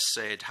more or less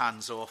said,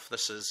 hands off,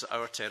 this is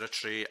our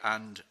territory,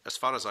 and as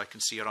far as I can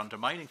see, are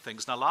undermining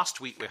things. Now,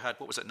 last week we had,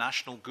 what was it,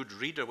 National Good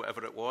Read or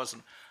whatever it was,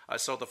 and I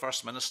saw the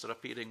First Minister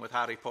appearing with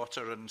Harry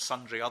Potter and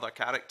sundry other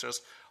characters,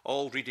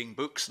 all reading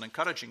books and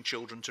encouraging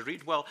children to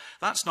read. Well,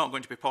 that's not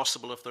going to be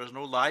possible if there's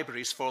no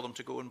libraries for them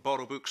to go and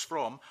borrow books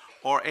from,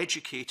 or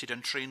educated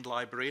and trained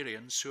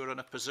librarians who are in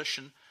a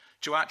position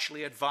to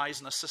actually advise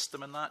and assist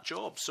them in that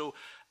job. So,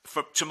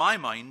 to my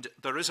mind,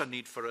 there is a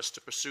need for us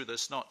to pursue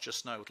this, not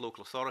just now with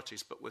local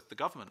authorities, but with the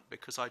government,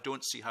 because I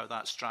don't see how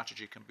that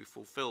strategy can be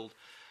fulfilled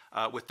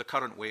with the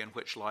current way in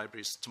which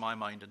libraries, to my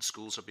mind, and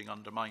schools are being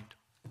undermined.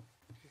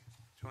 Okay.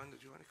 John,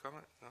 did you want to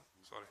comment? No,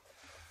 sorry.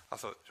 I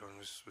thought John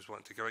was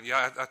wanting to comment.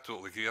 Yeah, I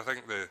totally agree. I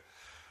think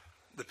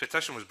the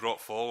petition was brought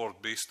forward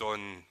based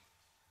on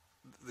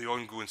the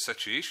ongoing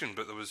situation,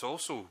 but there was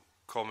also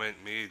comment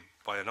made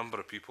by a number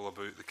of people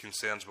about the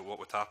concerns about what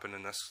would happen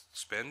in this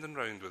spending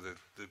round with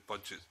the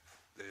budget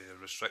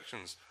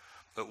restrictions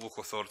that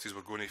local authorities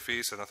were going to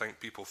face, and I think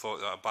people thought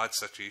that a bad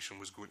situation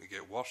was going to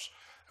get worse.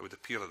 It would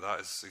appear that that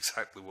is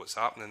exactly what's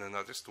happening, and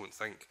I just don't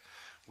think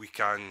we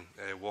can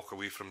walk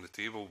away from the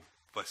table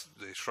with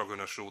shrugging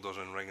our shoulders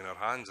and wringing our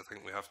hands. I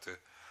think we have to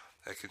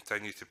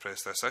continue to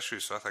press this issue,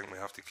 so I think we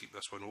have to keep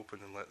this one open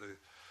and let the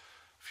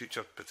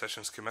future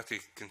Petitions Committee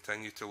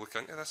continue to look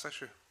into this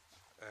issue.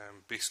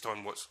 Based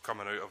on what's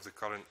coming out of the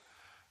current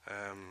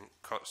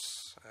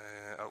cuts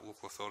at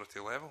local authority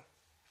level.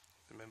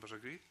 The members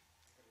agreed?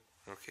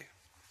 Okay.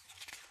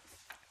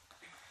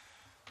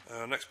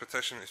 Our next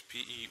petition is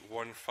PE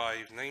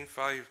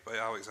 1595 by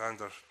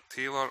Alexander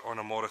Taylor on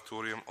a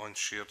moratorium on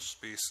shared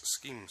space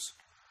schemes.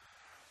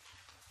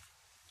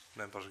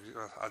 Members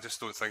agree? I just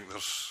don't think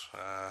there's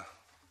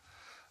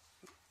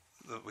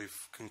that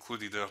we've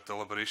concluded our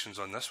deliberations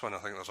on this one. I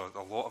think there's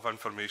a lot of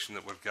information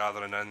that we're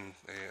gathering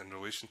in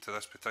relation to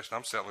this petition.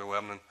 I'm certainly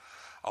learning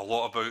a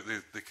lot about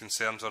the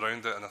concerns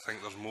around it, and I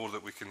think there's more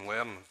that we can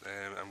learn,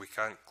 and we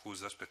can't close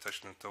this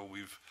petition until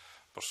we've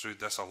pursued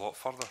this a lot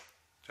further.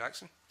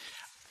 Jackson?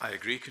 I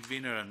agree,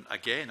 Convener, and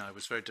again I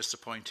was very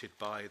disappointed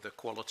by the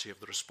quality of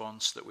the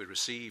response that we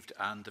received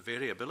and the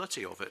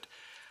variability of it.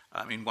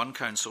 I mean, one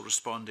council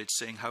responded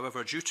saying,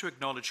 however, due to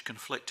acknowledged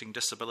conflicting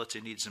disability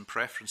needs and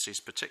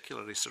preferences,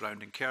 particularly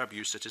surrounding curb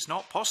use, it is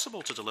not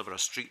possible to deliver a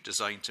street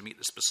design to meet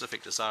the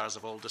specific desires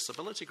of all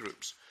disability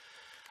groups.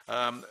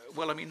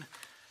 Well, I mean,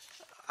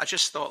 I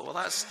just thought, well,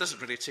 that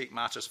doesn't really take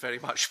matters very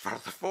much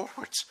further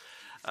forward.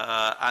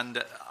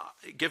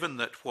 Given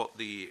that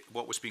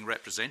what was being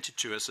represented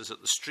to us is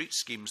that the street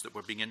schemes that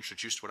were being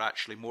introduced were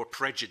actually more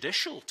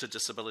prejudicial to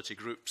disability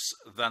groups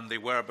than they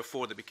were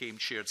before they became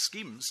shared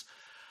schemes,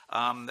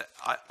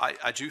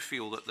 I do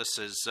feel that this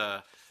is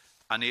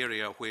an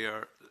area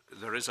where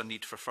there is a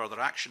need for further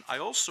action. I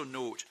also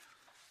note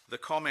the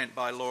comment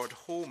by Lord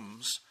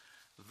Holmes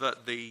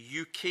that the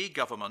UK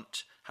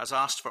government has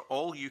asked for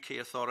all UK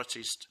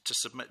authorities to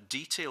submit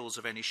details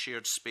of any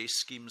shared space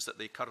schemes that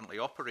they currently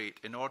operate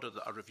in order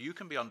that a review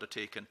can be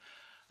undertaken.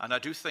 And I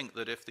do think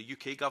that if the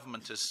UK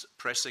government is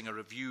pressing a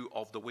review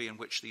of the way in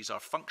which these are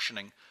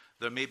functioning,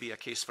 there may be a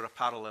case for a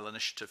parallel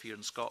initiative here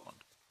in Scotland.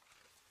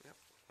 Yep,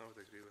 I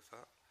would agree with with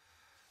that.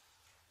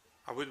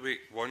 I would make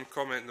one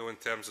comment, though, in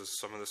terms of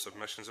some of the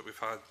submissions that we've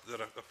had.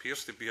 There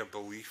appears to be a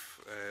belief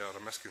or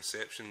a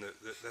misconception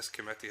that this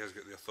committee has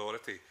got the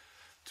authority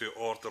to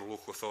order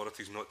local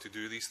authorities not to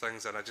do these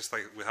things, and I just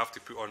think we have to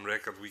put on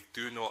record we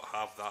do not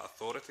have that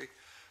authority,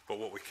 but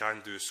what we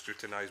can do is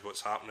scrutinise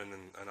what's happening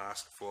and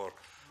ask for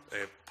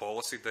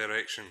policy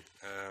direction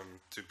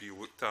to be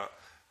looked at,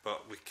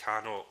 but we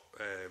cannot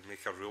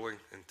make a ruling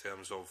in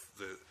terms of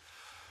the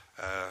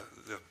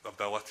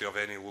ability of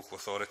any local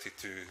authority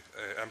to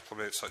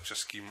implement such a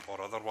scheme or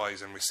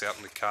otherwise, and we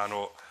certainly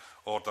cannot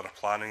order a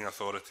planning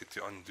authority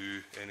to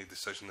undo any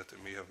decision that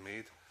it may have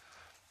made.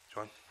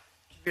 John?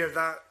 Where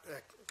that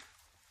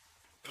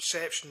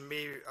perception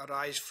may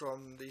arise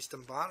from the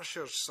Eastern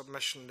Berkshire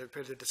submission,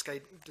 where they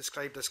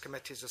described this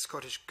committee as a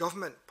Scottish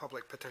Government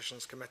Public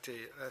Petitions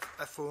Committee,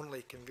 if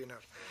only convener.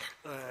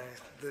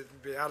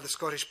 We are the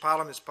Scottish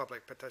Parliament's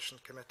Public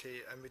Petitions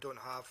Committee, and we don't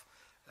have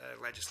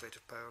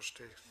legislative powers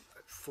to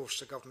force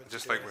the government I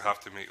just to do think we have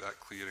to make that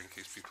clear in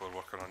case people are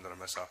working under a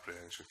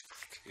misapprehension.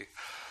 Okay.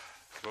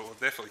 But we'll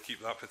definitely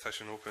keep that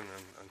petition open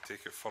and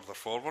take it further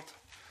forward.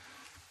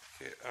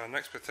 Okay.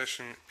 Next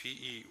petition,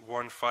 PE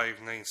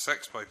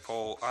 1596 by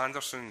Paul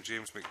Anderson,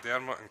 James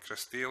McDermott and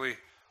Chris Daly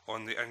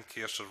on the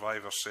In-Care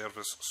Survivor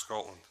Service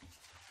Scotland.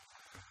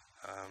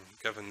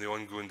 Given the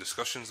ongoing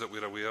discussions that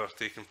we're aware are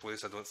taking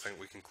place, I don't think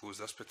we can close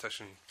this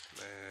petition.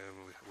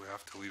 We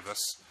have to leave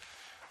this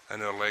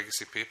in our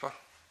legacy paper.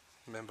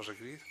 Members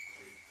agreed?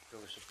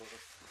 Fully supported.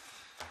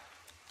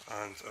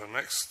 And our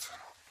next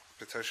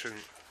petition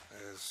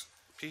is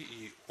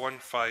PE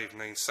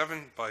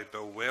 1597 by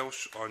Bill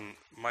Welsh on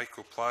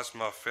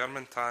mycoplasma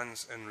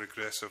fermentans in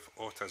regressive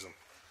autism.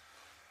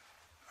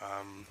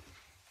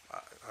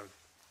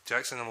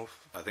 Jackson,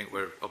 I think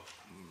we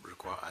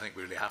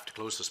really have to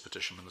close this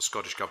petition when the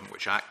Scottish Government,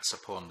 which acts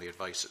upon the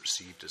advice it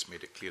received, has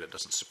made it clear it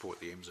doesn't support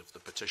the aims of the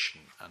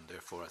petition, and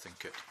therefore I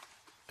think it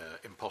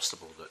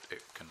impossible that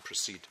it can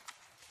proceed.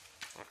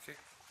 Okay.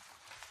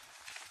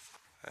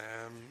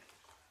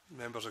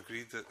 Members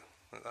agreed that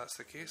that's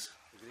the case?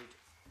 Agreed.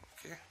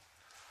 Okay.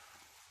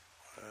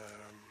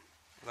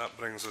 That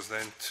brings us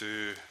then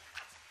to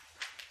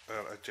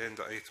our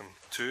agenda item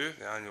 2,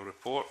 the annual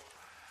report.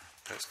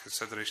 It's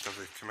consideration of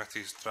the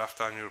committee's draft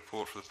annual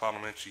report for the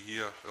parliamentary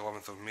year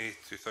 11th of May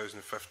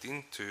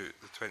 2015 to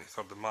the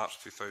 23rd of March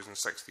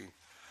 2016.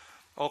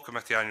 All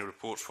committee annual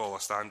reports follow a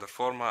standard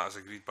format as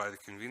agreed by the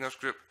conveners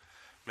group.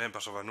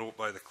 Members have a note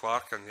by the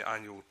clerk and the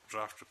annual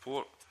draft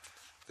report.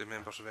 Do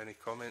members have any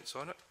comments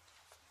on it?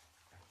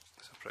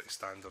 It's a pretty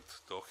standard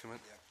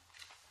document. Yeah.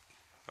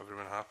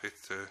 Everyone happy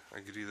to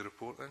agree the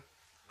report then?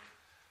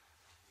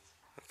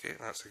 Okay,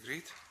 that's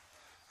agreed.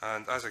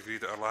 And as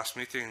agreed at our last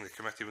meeting, the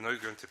committee will now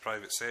go into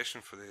private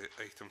session for the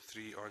item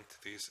 3 on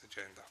today's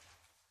agenda.